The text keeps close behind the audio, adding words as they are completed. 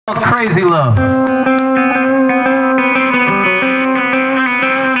Crazy Love.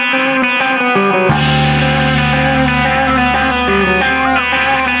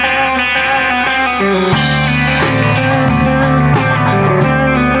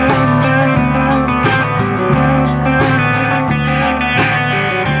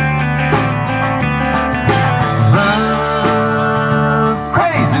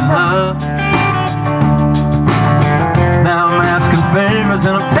 Favors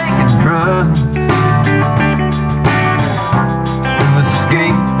and I'm taking drugs to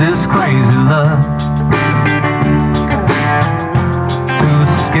escape this crazy love. To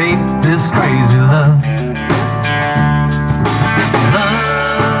escape this crazy love.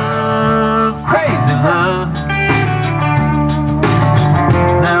 Love, crazy love.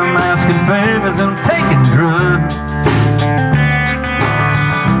 Now I'm asking favors and I'm taking drugs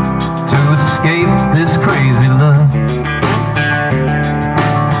to escape this crazy love.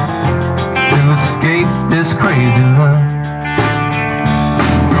 Escape this crazy love.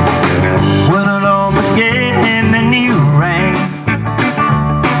 When it all began and you rang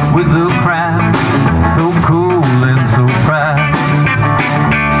with a crowd so cool and so proud,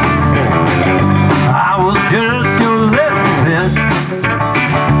 I was just your little bit.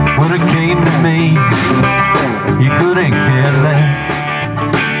 When it came to me, you couldn't care less.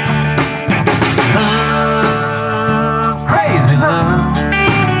 Love, crazy love.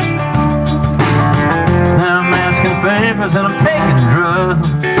 Favors and I'm taking drugs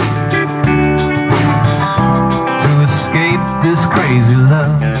to escape this crazy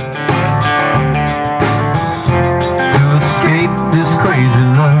love. To escape this crazy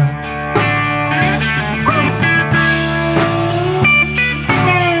love.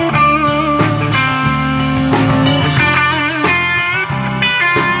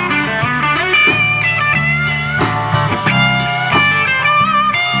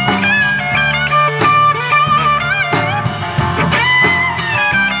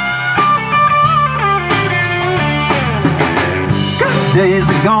 Days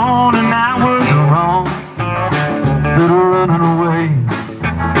are gone and hours are wrong. Instead of running away,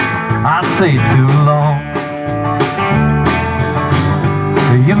 I stayed too long.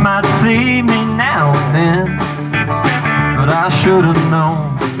 You might see me now and then, but I should have known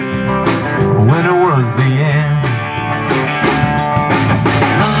when it was the end.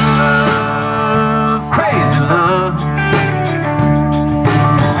 Love, crazy love.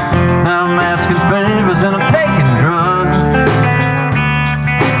 Now I'm asking favors and I'm taking drugs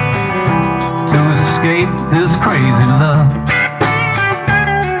to escape this crazy love.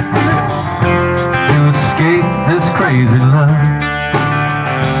 To escape this crazy love.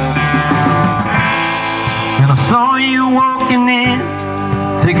 And I saw you walking in,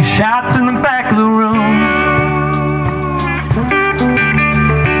 taking shots in the back of the room.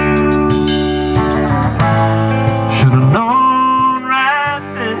 Should have known right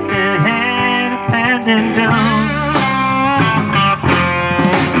there, depending down.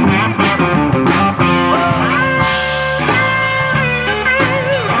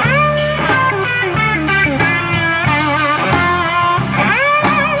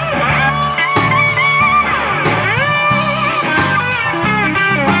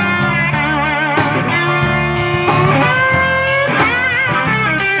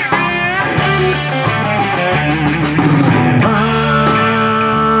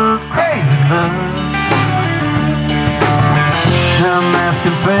 Now I'm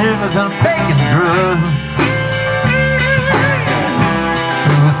asking favors and I'm taking drugs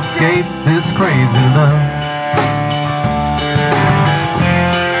to escape this crazy love.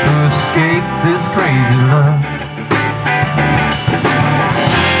 To escape this crazy love.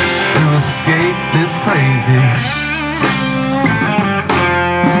 To escape this crazy.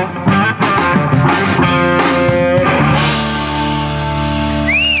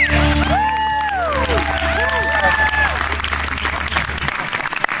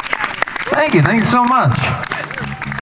 Thank you so much.